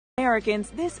Americans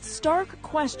this stark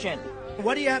question.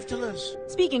 What do you have to lose?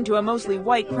 Speaking to a mostly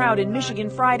white crowd in Michigan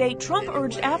Friday, Trump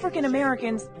urged African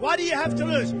Americans, what do you have to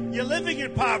lose? You're living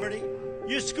in poverty.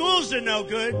 Your schools are no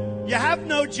good. You have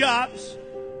no jobs.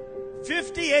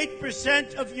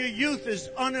 58% of your youth is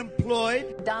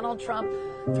unemployed. Donald Trump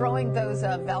throwing those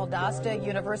Valdosta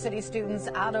University students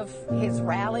out of his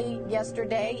rally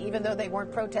yesterday, even though they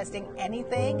weren't protesting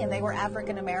anything and they were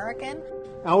African American.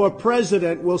 Our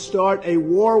president will start a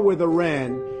war with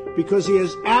Iran because he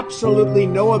has absolutely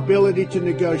no ability to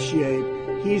negotiate.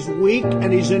 He's weak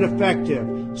and he's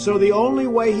ineffective. So the only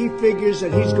way he figures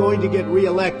that he's going to get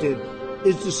reelected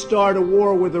is to start a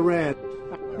war with Iran.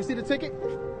 You see the ticket?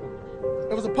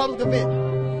 It was a public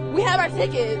event. We have our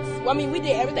tickets. I mean, we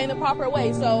did everything the proper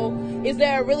way. So is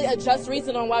there really a just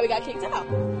reason on why we got kicked out?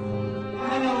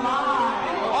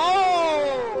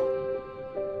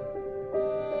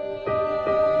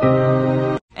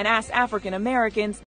 and asked African Americans,